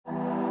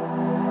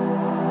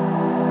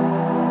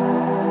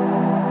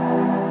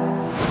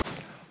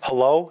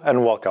Hello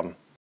and welcome.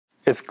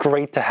 It's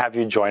great to have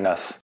you join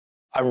us.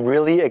 I'm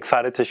really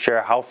excited to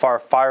share how far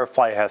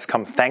FireFly has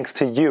come thanks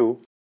to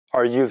you,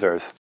 our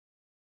users.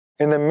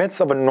 In the midst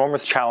of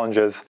enormous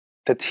challenges,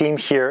 the team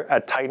here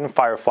at Titan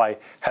FireFly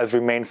has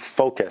remained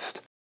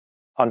focused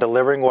on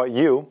delivering what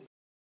you,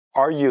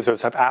 our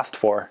users, have asked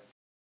for.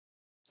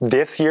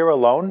 This year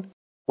alone,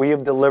 we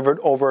have delivered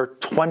over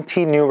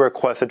 20 new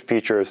requested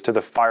features to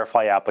the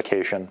FireFly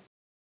application.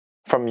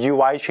 From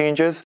UI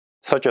changes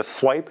such as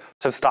swipe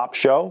to stop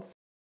show,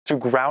 to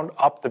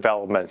ground-up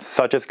development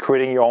such as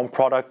creating your own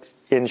product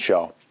in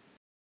show.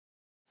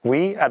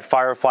 We at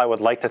FireFly would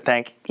like to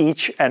thank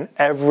each and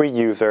every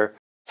user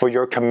for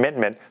your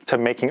commitment to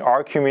making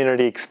our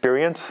community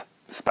experience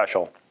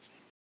special.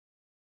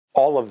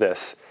 All of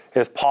this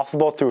is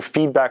possible through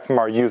feedback from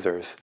our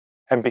users,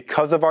 and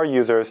because of our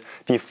users,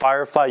 the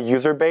FireFly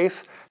user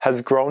base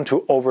has grown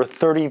to over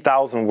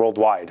 30,000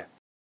 worldwide.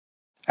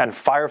 And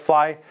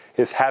FireFly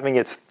is having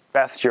its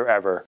best year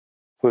ever,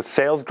 with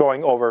sales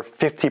growing over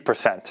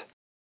 50%.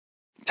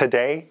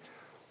 Today,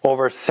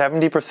 over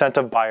 70%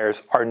 of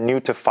buyers are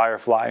new to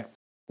FireFly,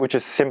 which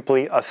is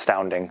simply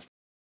astounding.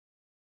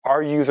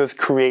 Our users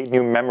create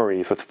new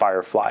memories with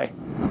FireFly,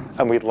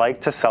 and we'd like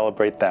to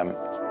celebrate them.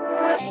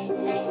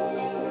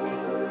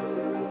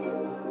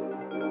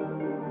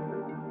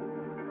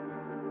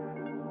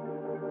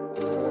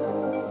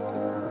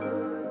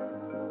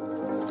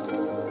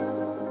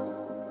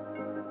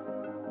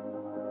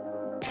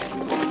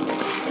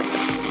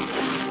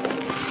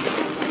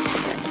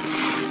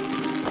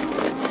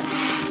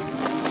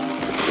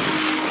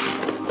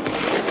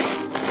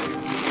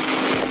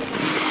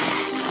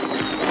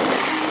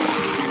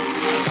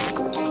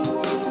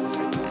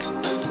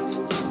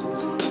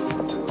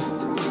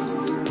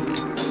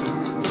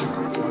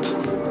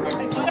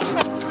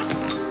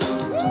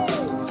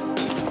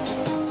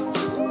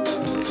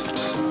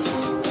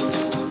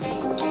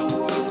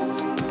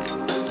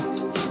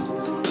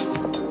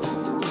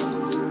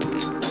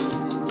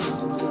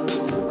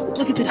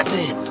 Look at this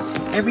thing.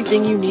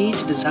 Everything you need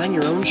to design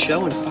your own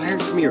show and fire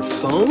it from your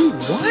phone?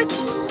 What?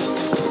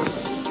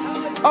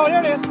 Oh,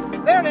 there it is.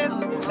 There it is.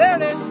 There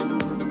it is.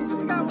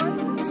 You got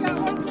one. You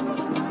got one.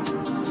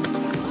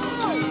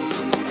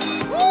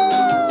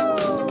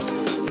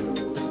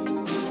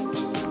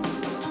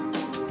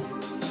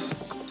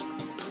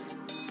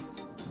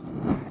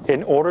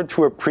 In order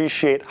to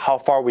appreciate how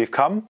far we've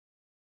come,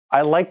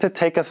 I'd like to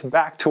take us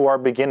back to our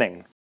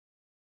beginning.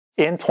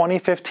 In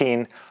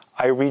 2015,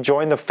 I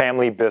rejoined the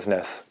family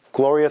business,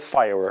 Glorious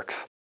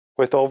Fireworks,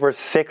 with over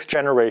 6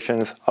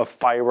 generations of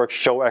fireworks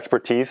show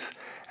expertise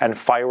and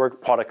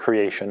firework product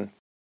creation.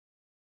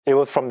 It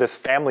was from this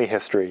family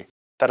history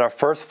that our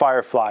first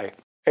FireFly,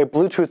 a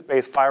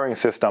Bluetooth-based firing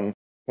system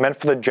meant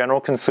for the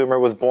general consumer,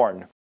 was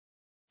born.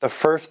 The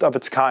first of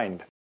its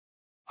kind.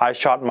 I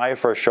shot my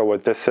first show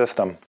with this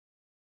system.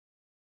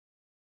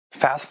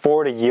 Fast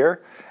forward a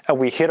year, and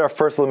we hit our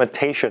first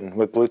limitation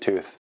with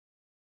Bluetooth.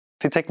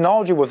 The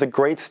technology was a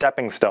great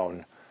stepping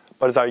stone,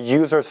 but as our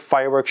users'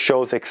 fireworks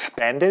shows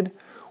expanded,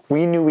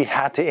 we knew we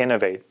had to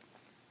innovate.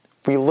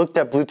 We looked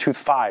at Bluetooth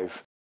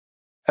 5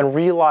 and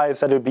realized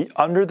that it would be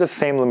under the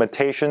same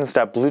limitations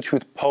that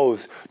Bluetooth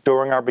posed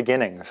during our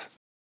beginnings.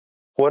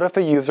 What if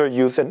a user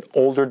used an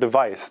older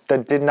device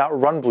that did not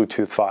run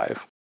Bluetooth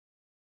 5?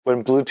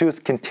 When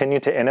Bluetooth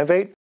continued to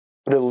innovate,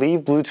 would it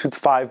leave Bluetooth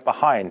 5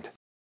 behind,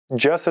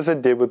 just as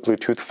it did with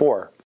Bluetooth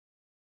 4?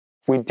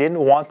 We didn't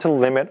want to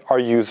limit our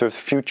users'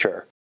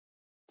 future,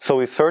 so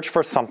we searched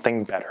for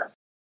something better.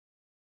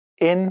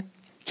 In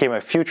came a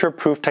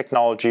future-proof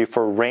technology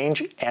for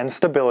range and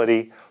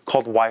stability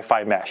called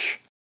Wi-Fi mesh.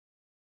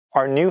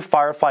 Our new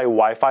FireFly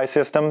Wi-Fi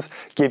systems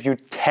give you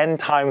 10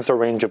 times the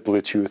range of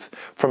Bluetooth,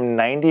 from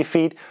 90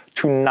 feet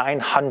to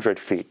 900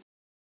 feet.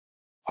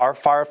 Our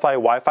FireFly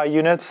Wi-Fi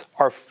units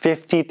are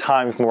 50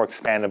 times more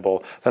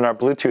expandable than our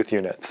Bluetooth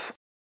units.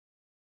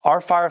 Our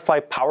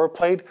FireFly power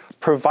plate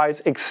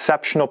provides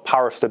exceptional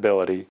power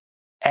stability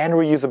and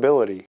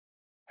reusability,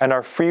 and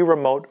our free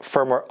remote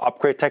firmware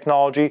upgrade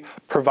technology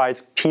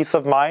provides peace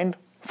of mind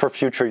for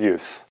future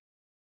use.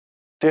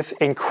 This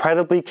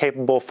incredibly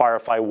capable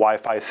FireFly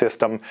Wi-Fi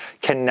system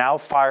can now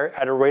fire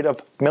at a rate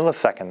of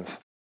milliseconds,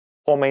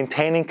 while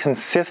maintaining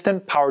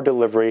consistent power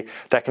delivery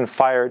that can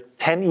fire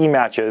 10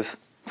 E-matches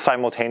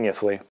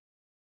simultaneously.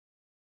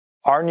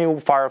 Our new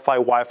FireFly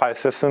Wi-Fi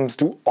systems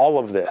do all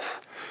of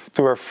this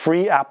through a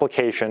free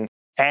application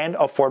and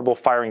affordable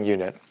firing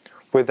unit,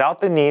 without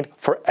the need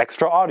for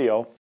extra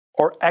audio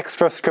or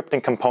extra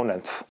scripting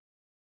components.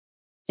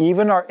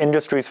 Even our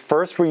industry's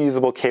first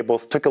reusable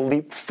cables took a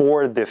leap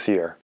forward this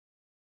year.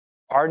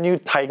 Our new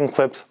Titan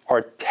clips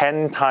are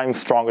 10 times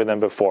stronger than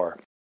before,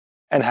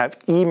 and have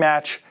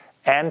E-match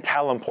and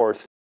Talon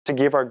ports to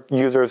give our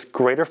users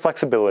greater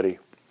flexibility,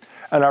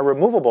 and are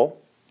removable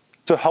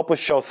to help with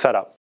show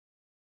setup.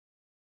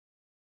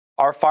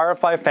 Our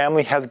FireFly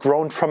family has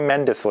grown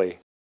tremendously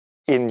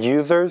in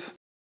users,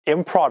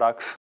 in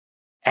products,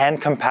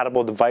 and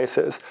compatible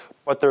devices,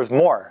 but there's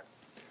more.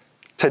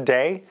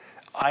 Today,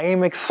 I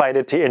am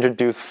excited to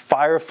introduce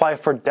FireFly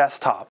for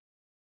Desktop,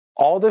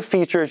 all the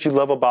features you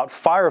love about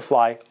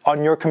FireFly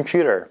on your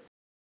computer.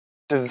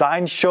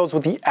 Design shows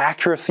with the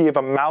accuracy of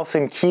a mouse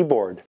and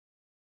keyboard.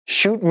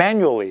 Shoot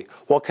manually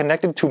while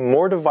connected to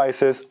more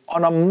devices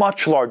on a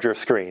much larger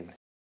screen.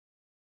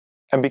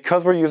 And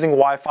because we're using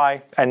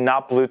Wi-Fi and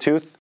not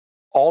Bluetooth,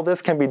 all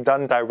this can be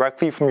done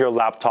directly from your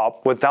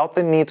laptop without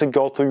the need to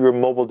go through your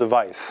mobile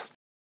device.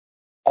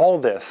 All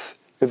this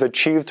is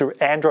achieved through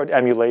Android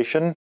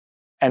emulation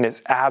and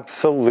is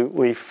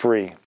absolutely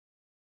free.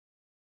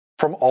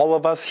 From all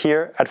of us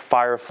here at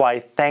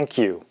FireFly, thank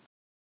you.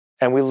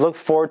 And we look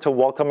forward to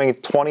welcoming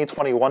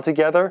 2021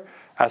 together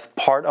as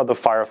part of the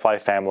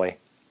FireFly family.